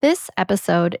This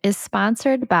episode is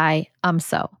sponsored by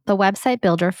UMSO, the website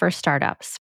builder for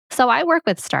startups. So I work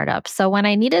with startups. So when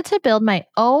I needed to build my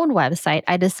own website,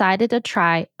 I decided to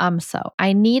try UMSO.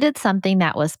 I needed something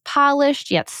that was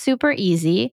polished yet super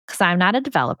easy because I'm not a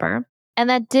developer and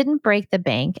that didn't break the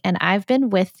bank. And I've been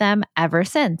with them ever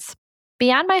since.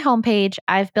 Beyond my homepage,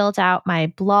 I've built out my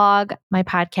blog, my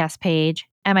podcast page,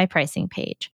 and my pricing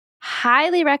page.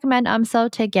 Highly recommend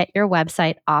UMSO to get your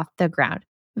website off the ground.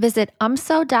 Visit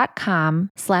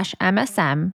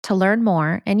umso.com/MSM to learn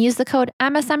more and use the code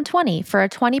MSM20 for a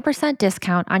 20%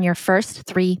 discount on your first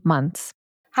 3 months.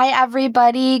 Hi,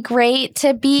 everybody. Great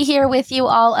to be here with you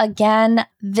all again.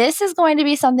 This is going to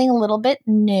be something a little bit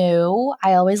new.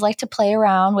 I always like to play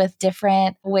around with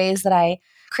different ways that I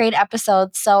create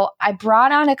episodes. So I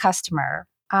brought on a customer.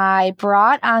 I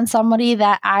brought on somebody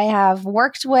that I have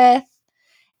worked with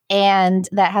and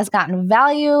that has gotten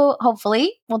value.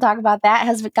 Hopefully, we'll talk about that,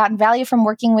 has gotten value from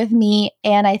working with me.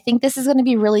 And I think this is going to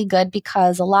be really good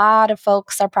because a lot of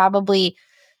folks are probably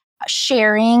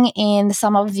sharing in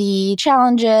some of the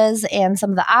challenges and some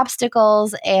of the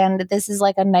obstacles. And this is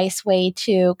like a nice way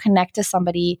to connect to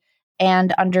somebody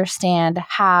and understand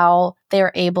how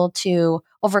they're able to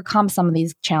overcome some of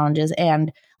these challenges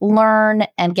and learn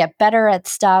and get better at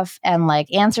stuff and like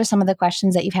answer some of the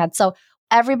questions that you've had. So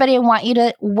everybody, I want you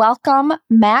to welcome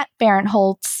Matt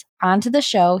Barinholtz onto the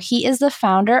show. He is the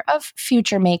founder of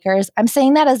Future Makers. I'm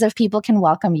saying that as if people can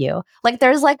welcome you. Like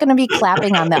there's like going to be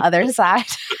clapping on the other side.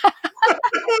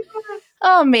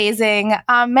 Oh, amazing.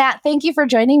 Matt, thank you for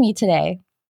joining me today.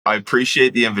 I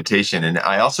appreciate the invitation. And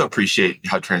I also appreciate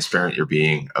how transparent you're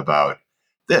being about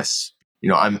this.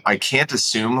 I can't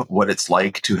assume what it's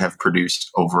like to have produced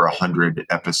over 100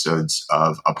 episodes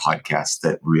of a podcast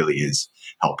that really is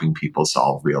helping people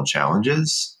solve real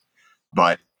challenges.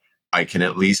 But I can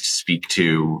at least speak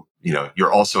to,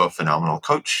 you're also a phenomenal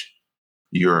coach.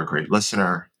 You're a great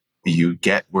listener. You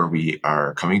get where we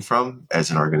are coming from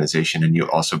as an organization, and you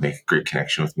also make a great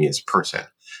connection with me as a person.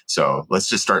 So let's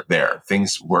just start there.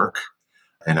 Things work,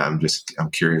 and I'm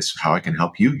curious how I can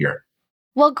help you here.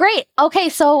 Well, great. Okay,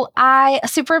 so I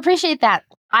super appreciate that.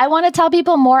 I want to tell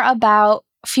people more about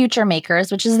Future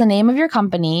Makers, which is the name of your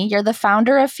company. You're the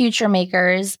founder of Future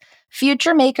Makers.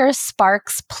 Future Makers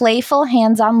sparks playful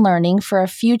hands-on learning for a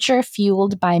future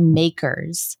fueled by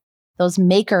makers. Those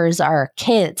makers are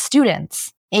kids,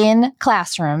 students in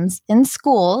classrooms, in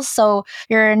schools. So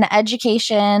you're in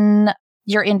education,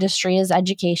 your industry is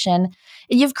education.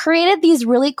 You've created these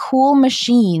really cool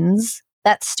machines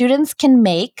that students can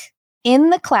make in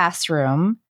the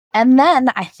classroom. And then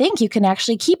I think you can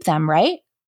actually keep them, right?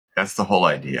 That's the whole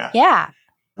idea. Yeah.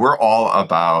 We're all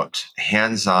about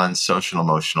hands-on social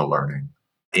emotional learning.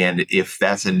 And if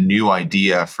that's a new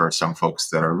idea for some folks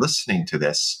that are listening to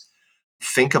this,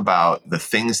 think about the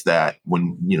things that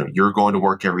when you're going to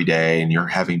work every day and you're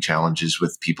having challenges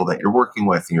with people that you're working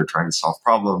with and you're trying to solve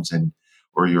problems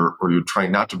or you're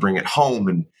trying not to bring it home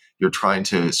and you're trying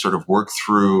to sort of work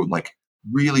through like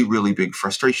really, really big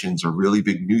frustrations or really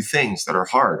big new things that are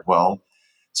hard. Well,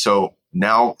 so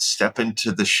now step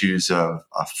into the shoes of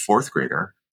a fourth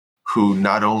grader who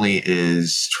not only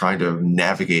is trying to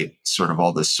navigate sort of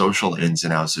all the social ins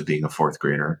and outs of being a fourth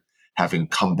grader, having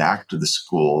come back to the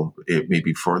school, it may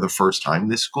be for the first time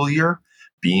this school year,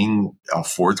 being a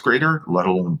fourth grader, let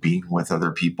alone being with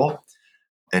other people.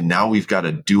 And now we've got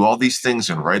to do all these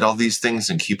things and write all these things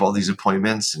and keep all these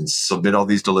appointments and submit all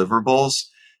these deliverables.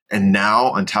 And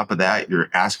now on top of that, you're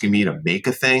asking me to make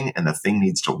a thing and the thing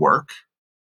needs to work.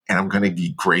 And I'm going to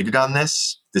be graded on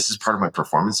this. This is part of my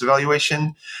performance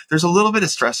evaluation. There's a little bit of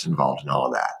stress involved in all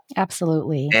of that.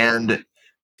 Absolutely. And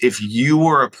if you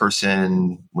were a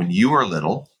person when you were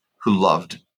little who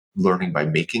loved learning by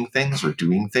making things or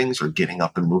doing things or getting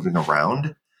up and moving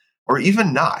around, or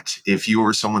even not, if you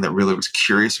were someone that really was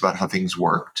curious about how things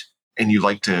worked and you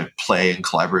like to play and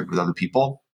collaborate with other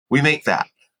people, we make that.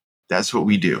 That's what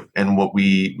we do. And what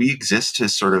we exist to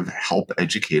sort of help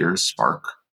educators spark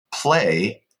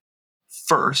play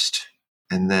first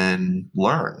and then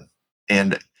learn.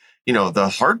 And, the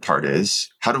hard part is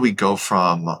how do we go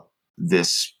from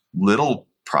this little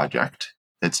project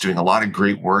that's doing a lot of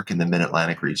great work in the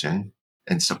Mid-Atlantic region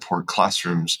and support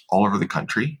classrooms all over the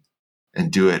country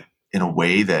and do it in a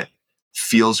way that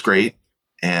feels great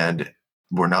and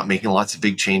we're not making lots of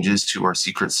big changes to our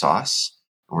secret sauce.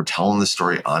 We're telling the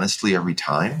story honestly every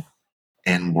time,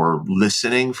 and we're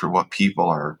listening for what people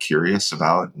are curious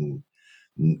about and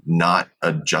not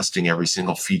adjusting every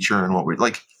single feature and what we're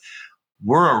like.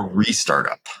 We're a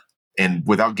restartup. And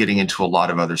without getting into a lot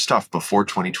of other stuff, before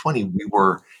 2020, we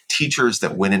were teachers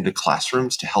that went into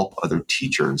classrooms to help other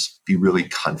teachers be really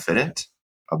confident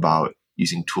about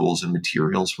using tools and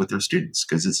materials with their students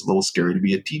because it's a little scary to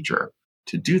be a teacher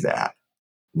to do that.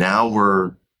 Now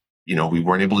we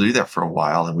weren't able to do that for a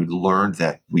while, and we learned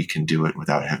that we can do it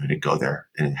without having to go there.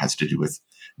 And it has to do with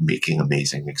making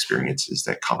amazing experiences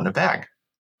that come in a bag.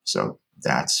 So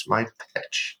that's my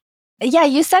pitch. Yeah,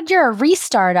 you said you're a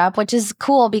restartup, which is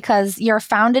cool because you're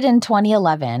founded in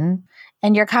 2011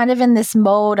 and you're kind of in this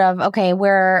mode of, okay,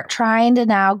 we're trying to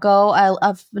now go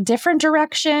a different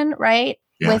direction, right?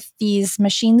 Yeah. With these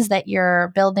machines that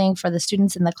you're building for the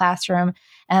students in the classroom.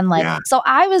 And Yeah. so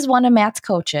I was one of Matt's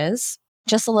coaches.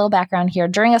 Just a little background here.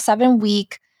 During a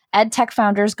 7-week EdTech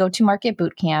Founders Go-to-Market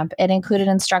Bootcamp, it included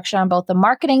instruction on both the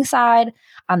marketing side,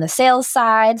 on the sales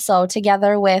side. So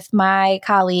together with my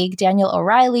colleague, Daniel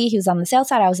O'Reilly, who's on the sales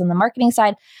side, I was on the marketing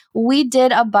side. We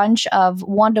did a bunch of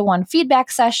one-to-one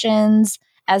feedback sessions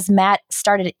as Matt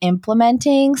started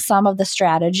implementing some of the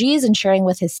strategies and sharing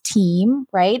with his team,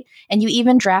 right? And you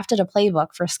even drafted a playbook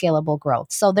for scalable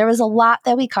growth. So there was a lot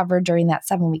that we covered during that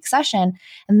 7-week session.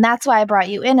 And that's why I brought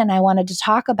you in. And I wanted to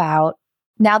talk about,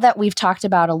 now that we've talked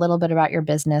about a little bit about your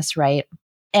business, right?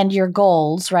 And your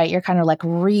goals, right? You're kind of like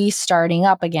restarting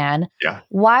up again. Yeah.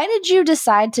 Why did you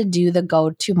decide to do the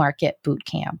go-to-market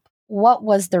bootcamp? What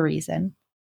was the reason?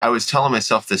 I was telling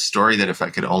myself this story that if I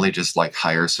could only just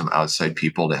hire some outside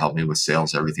people to help me with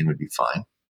sales, everything would be fine.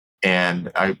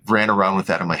 And I ran around with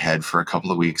that in my head for a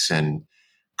couple of weeks and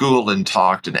Googled and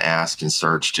talked and asked and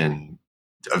searched and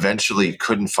eventually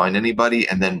couldn't find anybody.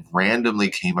 And then randomly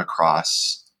came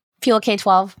across Fuel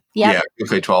K-12. Yep. Yeah,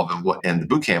 Fuel K-12 and the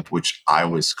boot camp, which I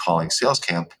was calling sales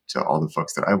camp to all the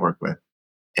folks that I work with.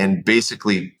 And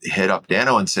basically hit up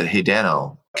Dano and said, hey,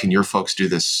 Dano, can your folks do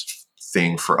this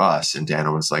thing for us? And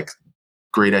Dano was like,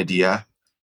 great idea.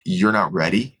 You're not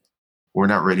ready. We're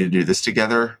not ready to do this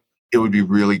together. It would be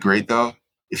really great, though,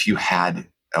 if you had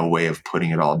a way of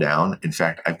putting it all down. In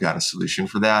fact, I've got a solution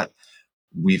for that.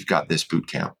 We've got this boot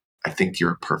camp. I think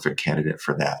you're a perfect candidate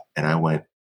for that. And I went,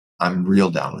 I'm real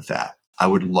down with that. I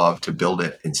would love to build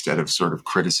it instead of sort of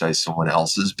criticize someone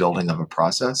else's building of a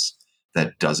process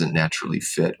that doesn't naturally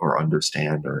fit or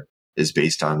understand or is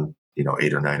based on,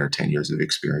 8 or 9 or 10 years of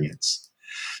experience.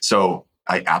 So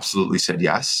I absolutely said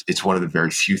yes. It's one of the very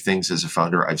few things as a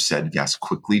founder I've said yes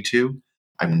quickly to.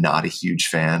 I'm not a huge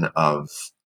fan of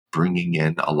bringing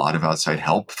in a lot of outside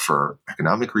help for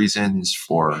economic reasons,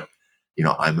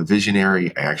 I'm a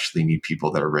visionary. I actually need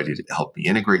people that are ready to help me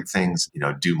integrate things,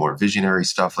 do more visionary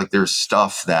stuff. There's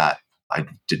stuff that I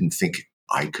didn't think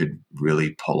I could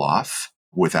really pull off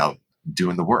without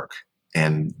doing the work.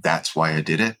 And that's why I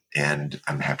did it. And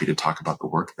I'm happy to talk about the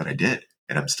work that I did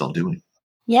and I'm still doing.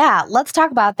 Yeah, let's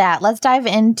talk about that. Let's dive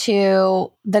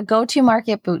into the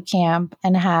go-to-market bootcamp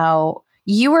and how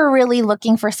you were really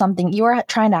looking for something. You were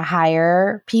trying to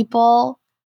hire people,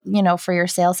 for your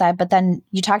sales side, but then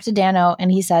you talked to Dano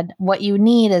and he said, what you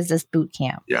need is this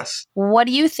bootcamp. Yes. What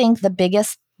do you think the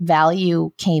biggest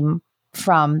value came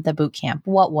from the bootcamp?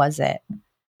 What was it?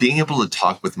 Being able to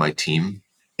talk with my team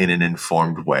in an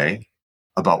informed way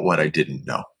about what I didn't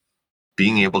know.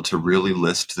 Being able to really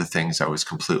list the things I was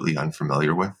completely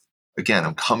unfamiliar with. Again,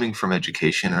 I'm coming from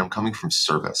education and I'm coming from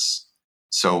service.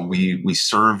 So we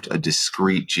served a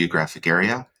discrete geographic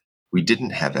area. We didn't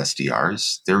have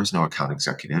SDRs. There was no account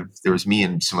executive. There was me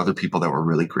and some other people that were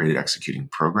really great at executing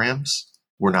programs.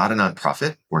 We're not a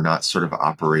nonprofit. We're not sort of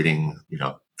operating,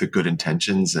 the good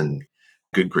intentions and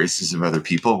good graces of other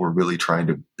people. We're really trying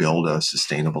to build a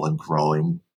sustainable and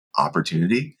growing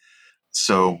opportunity.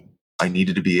 So I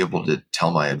needed to be able to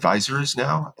tell my advisors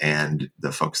now and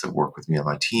the folks that work with me on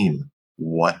my team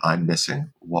what I'm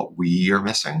missing, what we are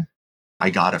missing. I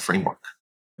got a framework.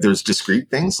 There's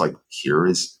discrete things like here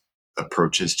is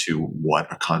approaches to what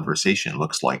a conversation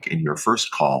looks like in your first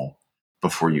call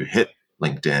before you hit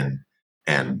LinkedIn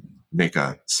and make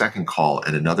a second call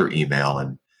and another email.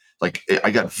 And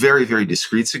I got very, very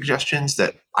discrete suggestions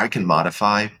that I can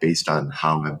modify based on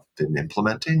how I've been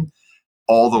implementing,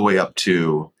 all the way up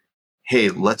to, hey,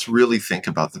 let's really think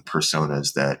about the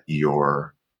personas that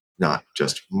you're not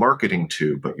just marketing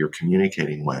to, but you're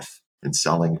communicating with and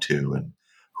selling to. And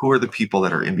who are the people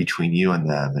that are in between you and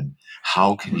them? And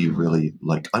how can you really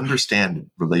understand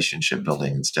relationship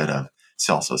building instead of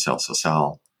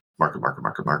sell,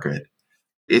 market.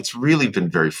 It's really been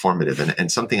very formative.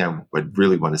 And something I would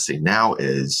really want to say now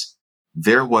is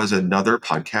there was another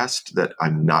podcast that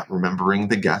I'm not remembering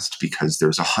the guest because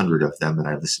there's 100 of them and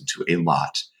I listen to a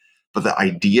lot. But the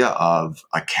idea of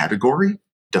a category,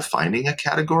 defining a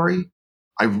category,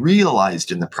 I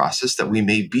realized in the process that we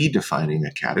may be defining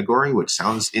a category, which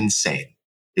sounds insane.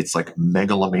 It's like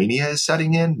megalomania is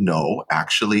setting in. No,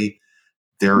 actually,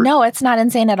 No, it's not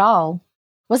insane at all.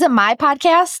 Was it my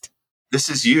podcast? This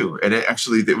is you. And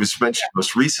it was mentioned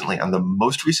most recently on the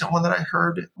most recent one that I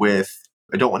heard with,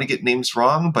 I don't want to get names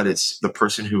wrong, but it's the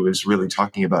person who is really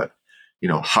talking about,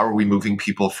 how are we moving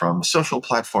people from social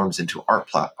platforms into our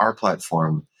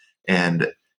platform?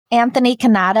 And Anthony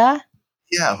Kanata.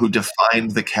 Yeah, who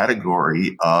defined the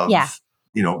category of,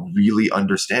 really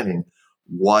understanding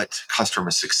what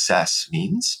customer success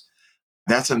means.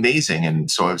 That's amazing.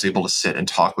 And so I was able to sit and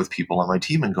talk with people on my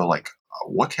team and go like,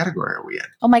 what category are we in?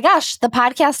 Oh my gosh, the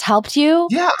podcast helped you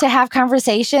to have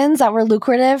conversations that were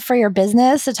lucrative for your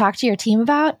business to talk to your team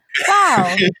about?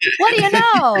 Wow. What do you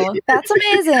know? That's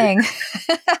amazing.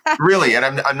 Really, and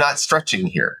I'm not stretching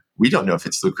here. We don't know if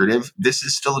it's lucrative. This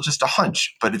is still just a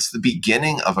hunch, but it's the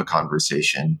beginning of a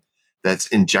conversation that's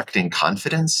injecting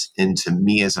confidence into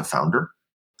me as a founder,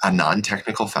 a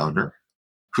non-technical founder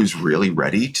who's really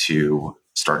ready to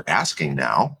start asking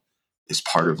now, as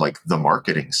part of like the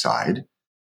marketing side,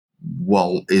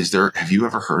 well, have you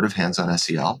ever heard of hands-on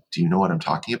SEL? Do you know what I'm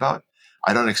talking about?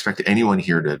 I don't expect anyone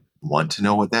here to want to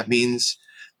know what that means,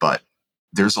 but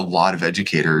there's a lot of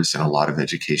educators and a lot of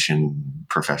education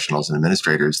professionals and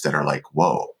administrators that are like,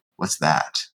 whoa, what's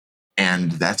that?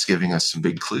 And that's giving us some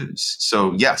big clues.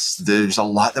 So yes, there's a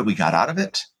lot that we got out of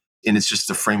it, and it's just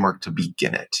the framework to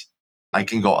begin it. I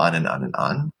can go on and on and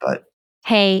on, but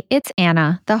hey, it's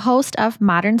Anna, the host of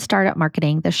Modern Startup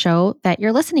Marketing, the show that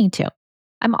you're listening to.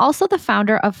 I'm also the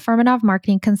founder of Firmenov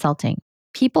Marketing Consulting.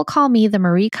 People call me the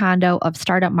Marie Kondo of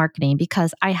startup marketing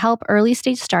because I help early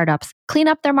stage startups clean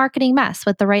up their marketing mess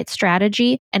with the right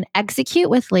strategy and execute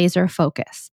with laser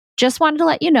focus. Just wanted to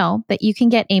let you know that you can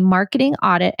get a marketing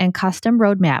audit and custom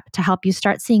roadmap to help you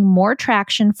start seeing more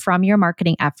traction from your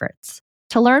marketing efforts.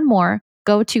 To learn more,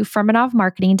 go to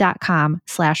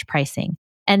firmenovmarketing.com/pricing.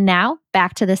 And now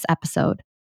back to this episode.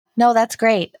 No, that's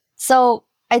great. So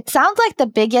it sounds like the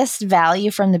biggest value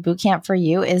from the bootcamp for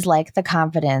you is like the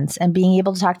confidence and being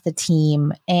able to talk to the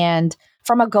team. And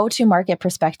from a go-to market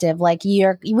perspective, like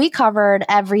we covered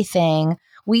everything.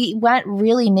 We went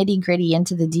really nitty gritty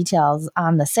into the details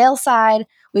on the sales side.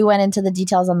 We went into the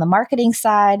details on the marketing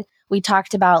side. We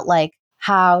talked about like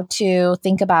how to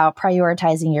think about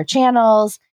prioritizing your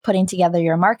channels, putting together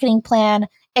your marketing plan,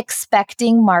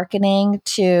 expecting marketing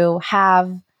to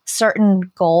have certain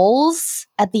goals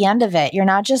at the end of it. You're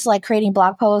not just like creating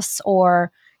blog posts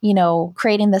or,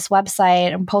 creating this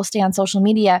website and posting on social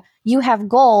media. You have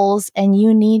goals and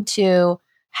you need to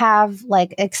have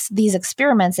like these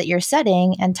experiments that you're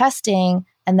setting and testing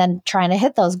and then trying to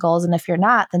hit those goals. And if you're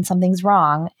not, then something's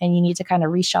wrong and you need to kind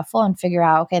of reshuffle and figure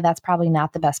out, okay, that's probably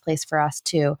not the best place for us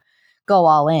to go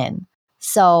all in.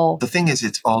 So the thing is,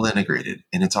 it's all integrated,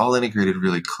 and it's all integrated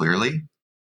really clearly.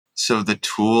 So the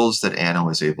tools that Anna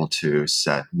was able to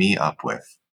set me up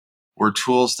with were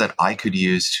tools that I could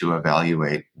use to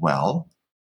evaluate, well,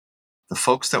 the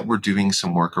folks that we're doing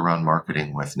some work around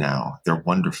marketing with now, they're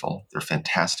wonderful. They're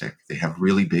fantastic. They have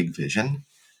really big vision,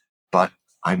 but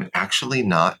I'm actually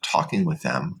not talking with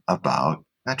them about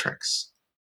metrics.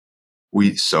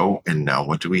 And now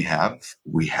what do we have?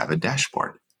 We have a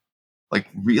dashboard. Like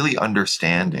really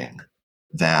understanding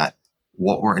that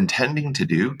what we're intending to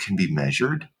do can be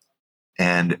measured,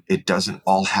 and it doesn't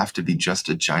all have to be just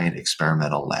a giant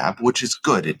experimental lab, which is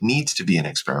good. It needs to be an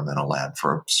experimental lab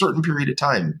for a certain period of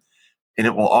time, and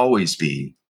it will always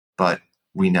be. But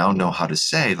we now know how to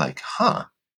say like,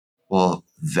 well,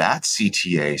 that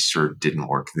CTA sure didn't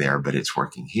work there, but it's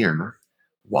working here.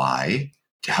 Why?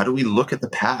 How do we look at the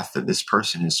path that this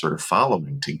person is sort of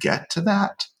following to get to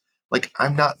that? Like,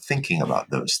 I'm not thinking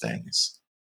about those things.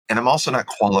 And I'm also not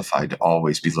qualified to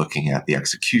always be looking at the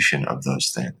execution of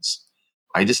those things.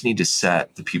 I just need to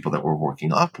set the people that we're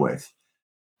working up with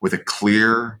a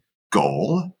clear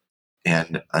goal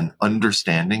and an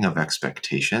understanding of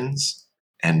expectations,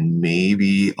 and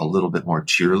maybe a little bit more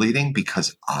cheerleading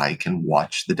because I can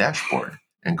watch the dashboard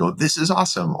and go, this is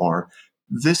awesome, or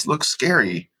this looks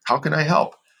scary. How can I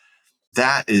help?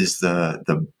 That is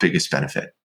the biggest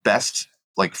benefit. Best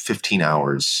like 15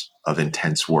 hours of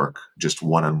intense work, just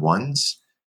one-on-ones,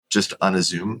 just on a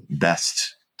Zoom,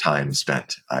 best time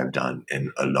spent I've done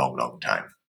in a long, long time.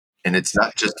 And it's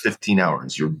not just 15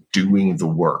 hours. You're doing the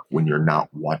work when you're not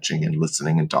watching and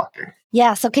listening and talking.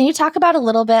 Yeah. So can you talk about a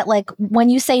little bit, like when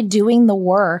you say doing the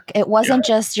work, it wasn't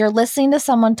just you're listening to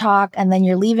someone talk and then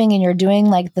you're leaving and you're doing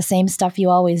like the same stuff you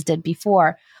always did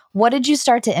before. What did you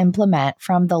start to implement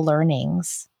from the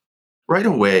learnings? Right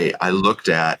away, I looked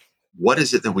at what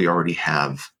is it that we already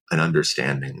have an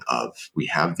understanding of. We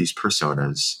have these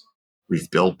personas. We've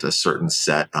built a certain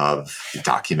set of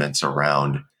documents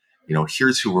around,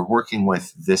 here's who we're working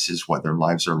with. This is what their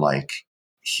lives are like.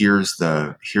 here's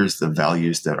the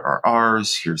values that are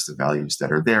ours, here's the values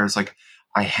that are theirs. Like,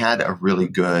 I had a really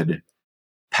good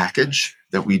package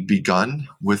that we'd begun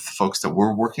with folks that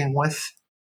we're working with.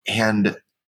 And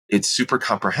it's super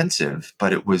comprehensive,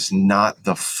 but it was not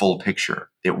the full picture.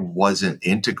 It wasn't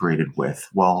integrated with,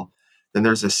 well, then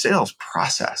there's a sales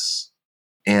process.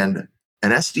 And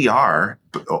an SDR,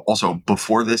 also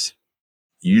before this,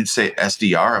 you'd say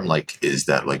SDR. I'm like, is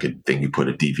that like a thing you put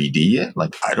a DVD in?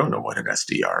 Like, I don't know what an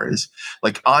SDR is.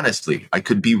 Like, honestly, I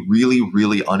could be really,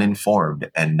 really uninformed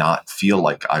and not feel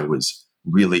like I was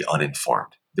really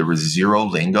uninformed. There was zero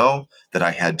lingo that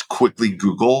I had to quickly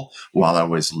Google while I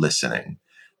was listening.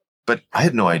 But I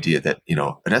had no idea that,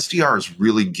 an SDR is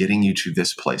really getting you to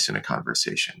this place in a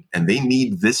conversation, and they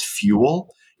need this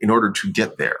fuel in order to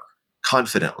get there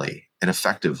confidently and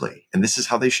effectively. And this is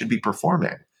how they should be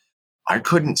performing. I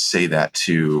couldn't say that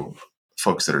to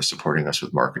folks that are supporting us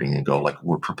with marketing and go like,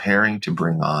 we're preparing to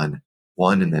bring on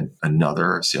one and then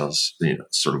another sales,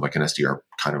 sort of like an SDR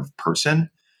kind of person.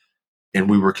 And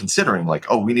we were considering like,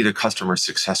 oh, we need a customer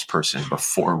success person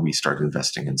before we start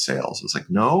investing in sales. It's like,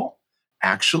 no,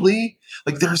 actually,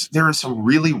 like there are some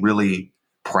really, really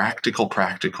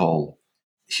practical,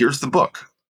 here's the book,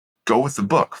 go with the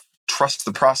book, trust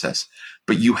the process,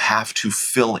 but you have to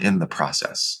fill in the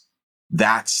process.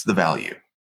 That's the value.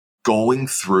 Going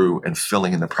through and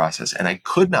filling in the process. And I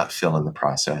could not fill in the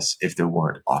process if there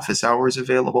weren't office hours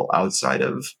available outside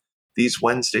of these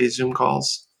Wednesday Zoom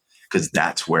calls, because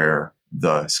that's where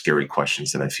the scary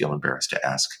questions that I feel embarrassed to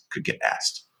ask could get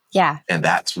asked. Yeah. And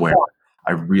that's where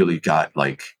I really got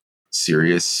like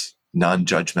serious,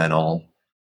 non-judgmental,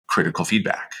 critical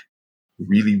feedback.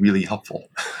 Really, really helpful.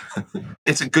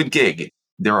 It's a good gig.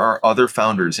 There are other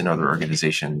founders in other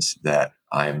organizations that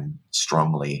I'm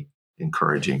strongly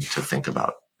encouraging to think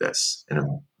about this.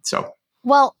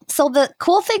 Well, so the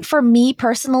cool thing for me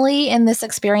personally in this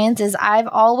experience is I've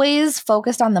always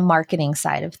focused on the marketing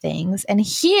side of things. And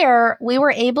here we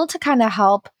were able to kind of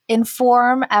help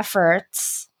inform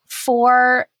efforts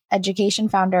for education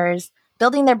founders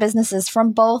building their businesses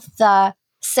from both the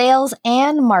sales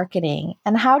and marketing.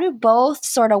 And how do both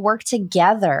sort of work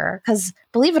together? Because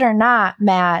believe it or not,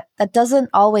 Matt, that doesn't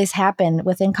always happen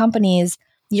within companies.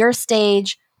 Your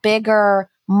stage, bigger,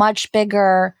 much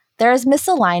bigger. There's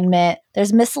misalignment,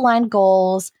 there's misaligned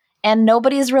goals, and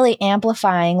nobody's really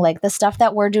amplifying like the stuff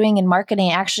that we're doing in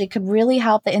marketing actually could really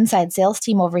help the inside sales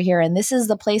team over here. And this is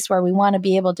the place where we want to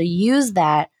be able to use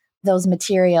those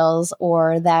materials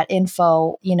or that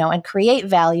info, and create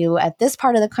value at this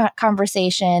part of the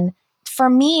conversation. For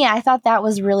me, I thought that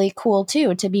was really cool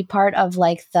too, to be part of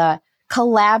like the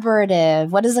collaborative.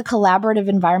 What does a collaborative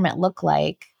environment look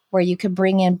like where you could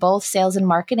bring in both sales and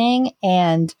marketing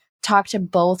and talk to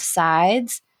both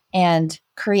sides and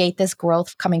create this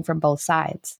growth coming from both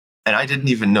sides? And I didn't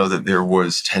even know that there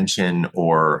was tension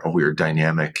or a weird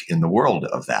dynamic in the world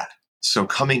of that. So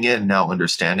coming in now,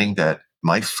 understanding that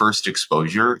my first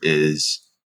exposure is,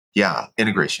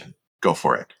 integration, go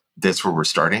for it. That's where we're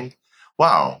starting.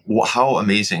 Wow. Well, how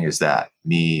amazing is that?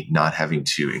 Me not having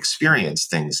to experience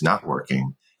things not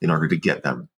working in order to get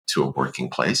them to a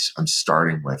working place. I'm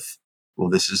starting with,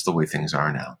 well, this is the way things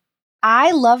are now.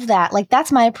 I love that. Like,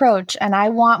 that's my approach. And I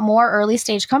want more early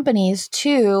stage companies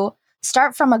to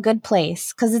start from a good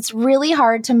place, because it's really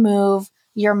hard to move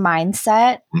your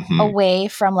mindset away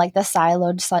from like the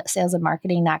siloed sales and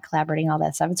marketing, not collaborating, all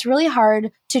that stuff. It's really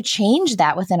hard to change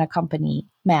that within a company,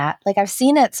 Matt. Like, I've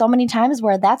seen it so many times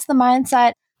where that's the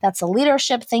mindset, that's the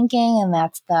leadership thinking, and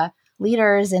that's the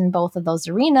leaders in both of those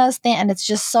arenas. And it's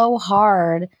just so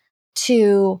hard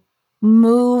to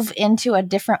move into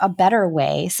a better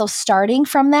way. So starting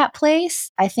from that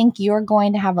place, I think you're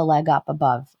going to have a leg up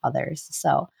above others.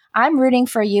 So I'm rooting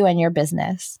for you and your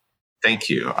business.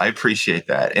 Thank you. I appreciate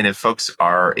that. And if folks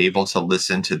are able to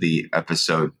listen to the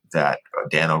episode that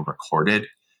Dano recorded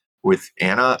with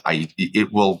Anna,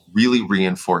 it will really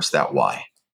reinforce that why.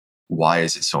 Why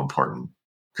is it so important?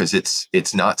 Because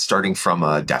it's not starting from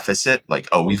a deficit, like,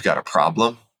 oh, we've got a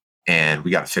problem and we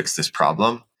got to fix this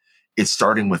problem. It's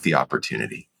starting with the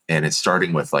opportunity. And it's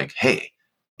starting with like, hey,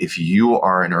 if you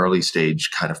are an early stage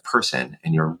kind of person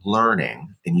and you're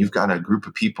learning and you've got a group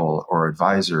of people or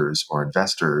advisors or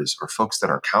investors or folks that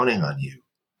are counting on you.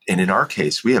 And in our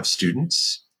case, we have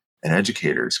students and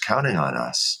educators counting on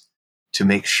us to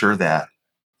make sure that,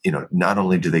 not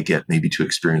only do they get maybe to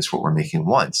experience what we're making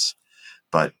once,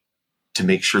 but to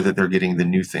make sure that they're getting the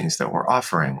new things that we're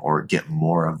offering or get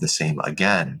more of the same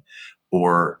again,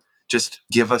 or just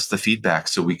give us the feedback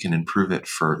so we can improve it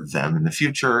for them in the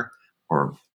future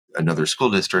or another school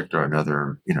district or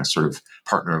another, sort of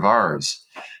partner of ours.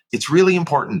 It's really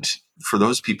important for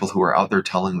those people who are out there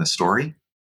telling the story,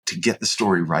 to get the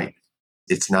story right.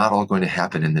 It's not all going to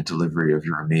happen in the delivery of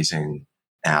your amazing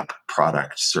app,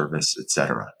 product, service,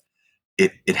 etc.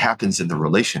 It happens in the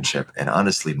relationship. And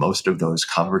honestly, most of those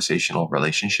conversational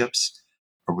relationships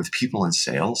are with people in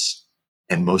sales.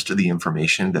 And most of the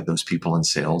information that those people in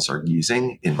sales are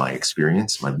using, in my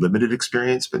experience, my limited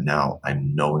experience, but now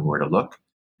I'm knowing where to look,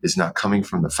 is not coming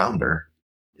from the founder.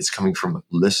 It's coming from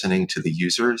listening to the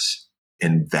users.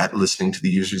 And that listening to the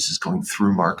users is going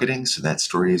through marketing. So that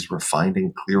story is refined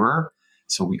and clearer.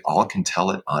 So we all can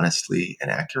tell it honestly and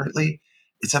accurately.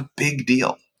 It's a big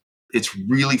deal. It's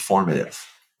really formative.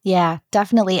 Yeah,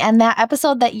 definitely. And that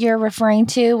episode that you're referring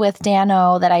to with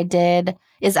Dano that I did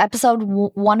is episode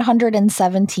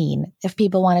 117. If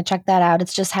people want to check that out,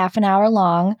 it's just half an hour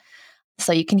long.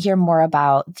 So you can hear more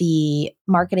about the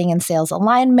marketing and sales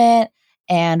alignment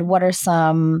and what are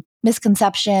some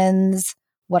misconceptions,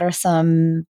 what are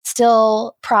some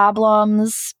still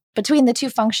problems between the two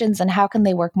functions and how can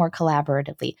they work more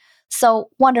collaboratively. So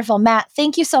wonderful. Matt,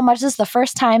 thank you so much. This is the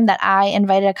first time that I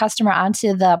invited a customer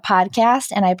onto the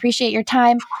podcast, and I appreciate your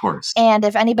time. Of course. And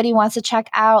if anybody wants to check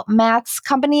out Matt's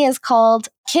company is called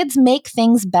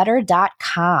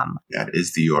kidsmakeThingsBetter.com. That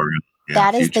is the URL. Yeah,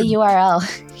 that is the URL.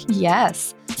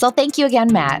 Yes. So thank you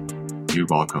again, Matt. You're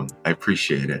welcome. I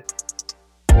appreciate it.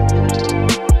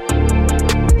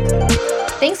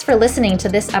 Thanks for listening to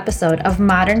this episode of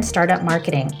Modern Startup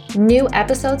Marketing. New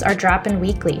episodes are dropping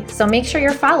weekly, so make sure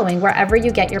you're following wherever you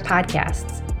get your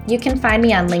podcasts. You can find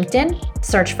me on LinkedIn,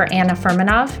 search for Anna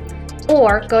Furmanov,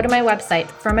 or go to my website,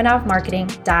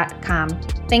 furmanovmarketing.com.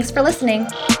 Thanks for listening.